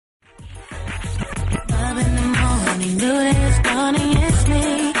only knew this morning it's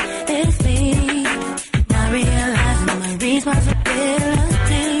me. Not realizing all my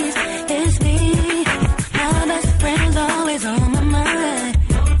responsibilities. It's me. My best friend's always on my mind.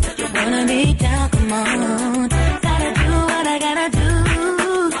 You wanna be down, come on. Gotta do what I gotta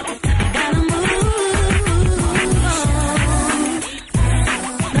do. Gotta move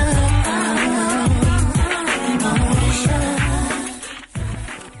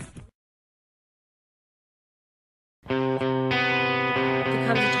There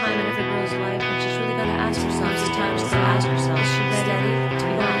comes a time in every girl's life when she's really got to ask herself. Sometimes to ask herself, is she steady? To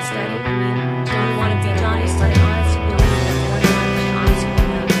be not steady? I mean, do you want to be honest? But honest, you believe that one time she honest with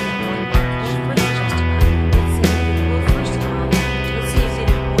him. She's pretty just about it. Let's see if you will first of all. Let's see if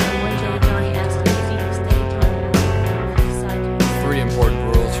you one day Johnny asks me if he can stay decide to. 3 important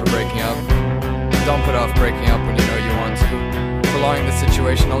rules for breaking up. Don't put off breaking up when you know you want to. Prolonging the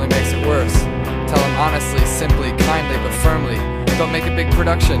situation only makes it worse. Tell him honestly, simply, kindly, but firmly. Don't make a big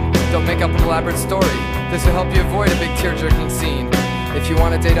production. Don't make up an elaborate story. This will help you avoid a big tear-jerking scene. If you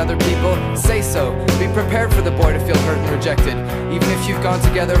want to date other people, say so. Be prepared for the boy to feel hurt and rejected. Even if you've gone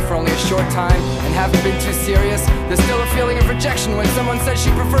together for only a short time and haven't been too serious, there's still a feeling of rejection when someone says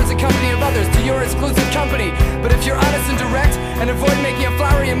she prefers the company of others to your exclusive company. But if you're honest and direct and avoid making a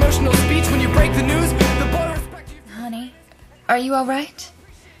flowery emotional speech when you break the news, the boy will respect you. Honey, are you alright?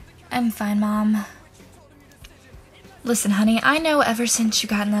 I'm fine, Mom. Listen, honey, I know ever since you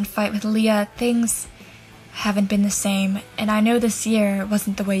got in that fight with Leah, things haven't been the same, and I know this year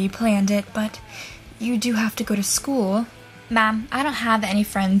wasn't the way you planned it, but you do have to go to school. Mom, I don't have any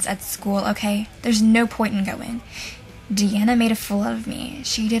friends at school, okay? There's no point in going. Deanna made a fool out of me.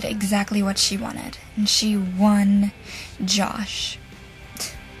 She did exactly what she wanted, and she won Josh.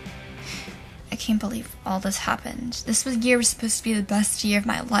 I can't believe all this happened. This year was supposed to be the best year of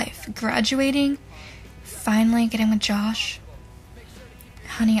my life. Graduating, finally getting with Josh.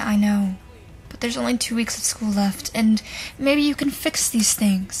 Honey, I know, but there's only 2 weeks of school left, and maybe you can fix these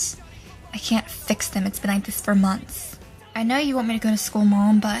things. I can't fix them. It's been like this for months. I know you want me to go to school,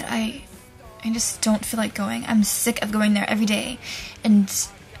 Mom, but I just don't feel like going. I'm sick of going there every day and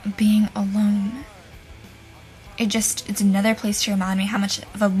being alone. It's another place to remind me how much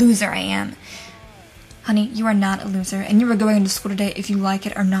of a loser I am. Honey, you are not a loser, and you are going to school today if you like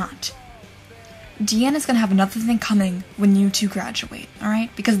it or not. Deanna's gonna have another thing coming when you two graduate, alright?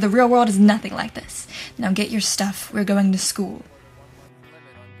 Because the real world is nothing like this. Now get your stuff. We're going to school.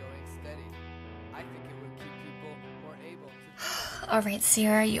 Alright,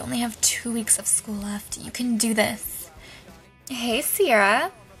 Sierra, you only have 2 weeks of school left. You can do this. Hey,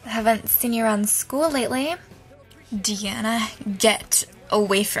 Sierra. I haven't seen you around school lately. Deanna, get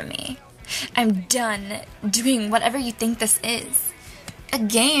away from me. I'm done doing whatever you think this is. A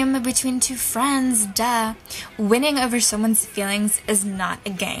game between 2 friends, duh. Winning over someone's feelings is not a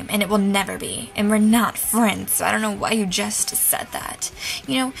game, and it will never be. And we're not friends, so I don't know why you just said that.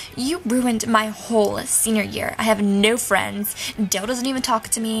 You know, you ruined my whole senior year. I have no friends. Dale doesn't even talk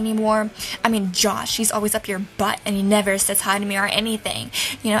to me anymore. I mean, Josh, he's always up your butt, and he never says hi to me or anything.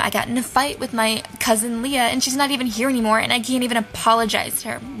 You know, I got in a fight with my cousin Leah, and she's not even here anymore, and I can't even apologize to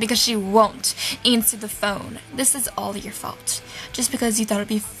her because she won't answer the phone. This is all your fault. Just because you thought it'd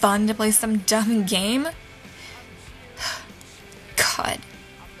be fun to play some dumb game? God.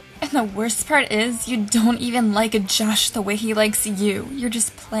 And the worst part is, you don't even like Josh the way he likes you. You're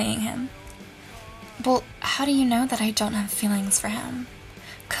just playing him. Well, how do you know that I don't have feelings for him?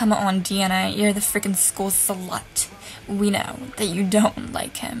 Come on, Deanna, you're the freaking school slut. We know that you don't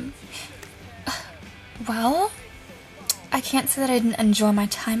like him. Well, I can't say that I didn't enjoy my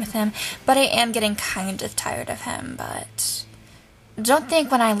time with him, but I am getting kind of tired of him, but don't think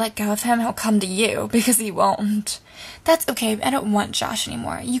when I let go of him, he'll come to you, because he won't. That's okay, I don't want Josh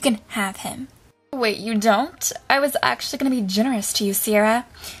anymore. You can have him. Wait, you don't? I was actually going to be generous to you, Sierra.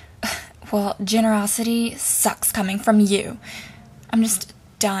 Well, generosity sucks coming from you. I'm just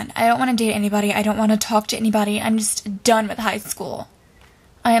done. I don't want to date anybody. I don't want to talk to anybody. I'm just done with high school.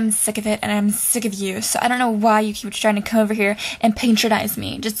 I am sick of it, and I'm sick of you, so I don't know why you keep trying to come over here and patronize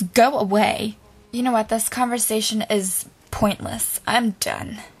me. Just go away. You know what? This conversation is pointless. I'm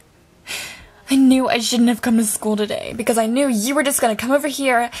done. I knew I shouldn't have come to school today because I knew you were just gonna come over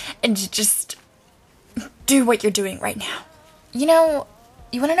here and just do what you're doing right now. You know,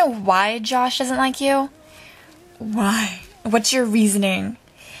 you wanna know why Josh doesn't like you? Why? What's your reasoning?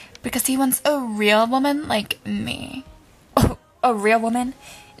 Because he wants a real woman like me. Oh, a real woman?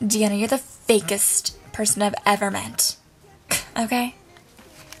 Deanna, you're the fakest person I've ever met. Okay?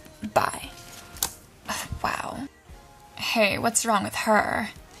 Bye. Oh, wow. Hey, what's wrong with her?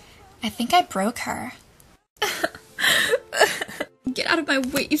 I think I broke her. Get out of my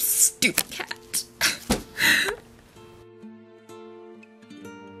way, you stupid cat.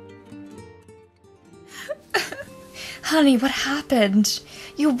 Honey, what happened?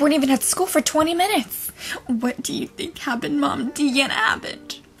 You weren't even at school for 20 minutes. What do you think happened, Mom? Deanna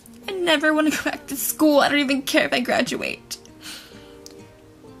happened. I never want to go back to school. I don't even care if I graduate.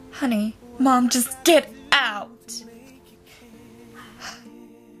 Honey, Mom, just get out.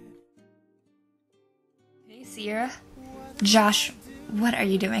 Hey, Sierra. Josh, what are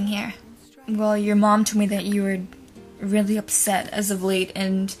you doing here? Well, your mom told me that you were really upset as of late,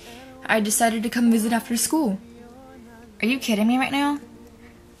 and I decided to come visit after school. Are you kidding me right now?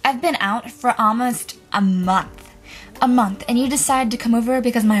 I've been out for almost a month. And you decided to come over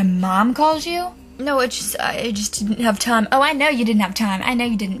because my mom called you? No, I just didn't have time. Oh, I know you didn't have time. I know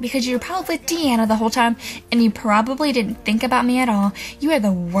you didn't, because you were probably with Deanna the whole time, and you probably didn't think about me at all. You are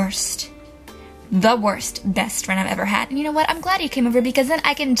the worst best friend I've ever had. And you know what? I'm glad you came over, because then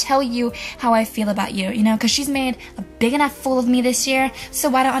I can tell you how I feel about you, you know, because she's made a big enough fool of me this year, so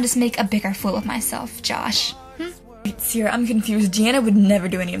why don't I just make a bigger fool of myself, Josh? Wait, Sierra, I'm confused. Deanna would never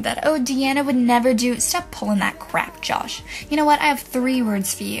do any of that. Oh, Deanna would never do... Stop pulling that crap, Josh. You know what? I have 3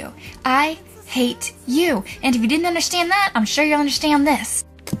 words for you. I hate you. And if you didn't understand that, I'm sure you'll understand this.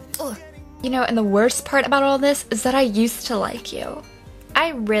 Ugh. You know, and the worst part about all this is that I used to like you.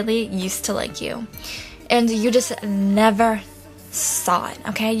 I really used to like you. And you just never saw it,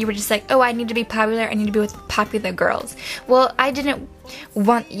 okay? You were just like, oh, I need to be popular. I need to be with popular girls. Well, I didn't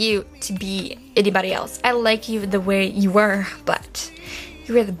want you to be anybody else. I like you the way you were, but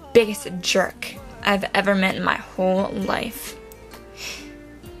you were the biggest jerk I've ever met in my whole life.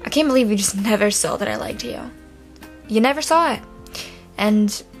 I can't believe you just never saw that I liked you. You never saw it.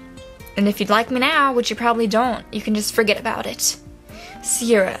 And if you'd like me now, which you probably don't, you can just forget about it.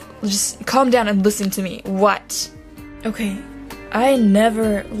 Sierra, just calm down and listen to me. What? Okay, I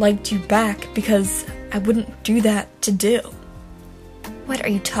never liked you back because I wouldn't do that to Dill. What are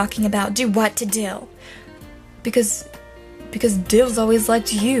you talking about? Do what to Dill? Because Dill's always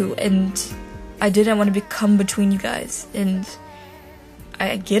liked you, and I didn't want to become between you guys, and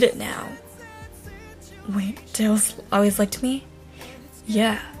I get it now. Wait, Dill's always liked me?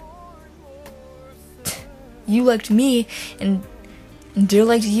 Yeah. You liked me, and Dill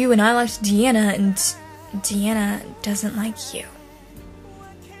liked you, and I liked Deanna, and Deanna doesn't like you.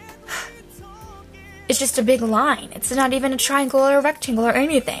 It's just a big line. It's not even a triangle or a rectangle or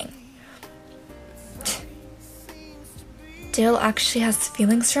anything. Dill actually has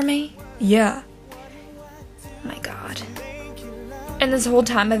feelings for me? Yeah. Oh my god. And this whole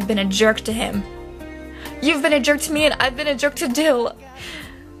time I've been a jerk to him. You've been a jerk to me, and I've been a jerk to Dill.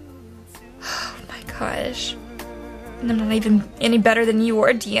 Oh my gosh. And I'm not even any better than you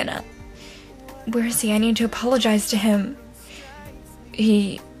or Deanna. Where is he? I need to apologize to him.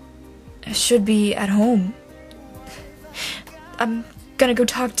 He should be at home. I'm gonna go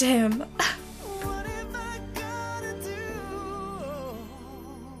talk to him.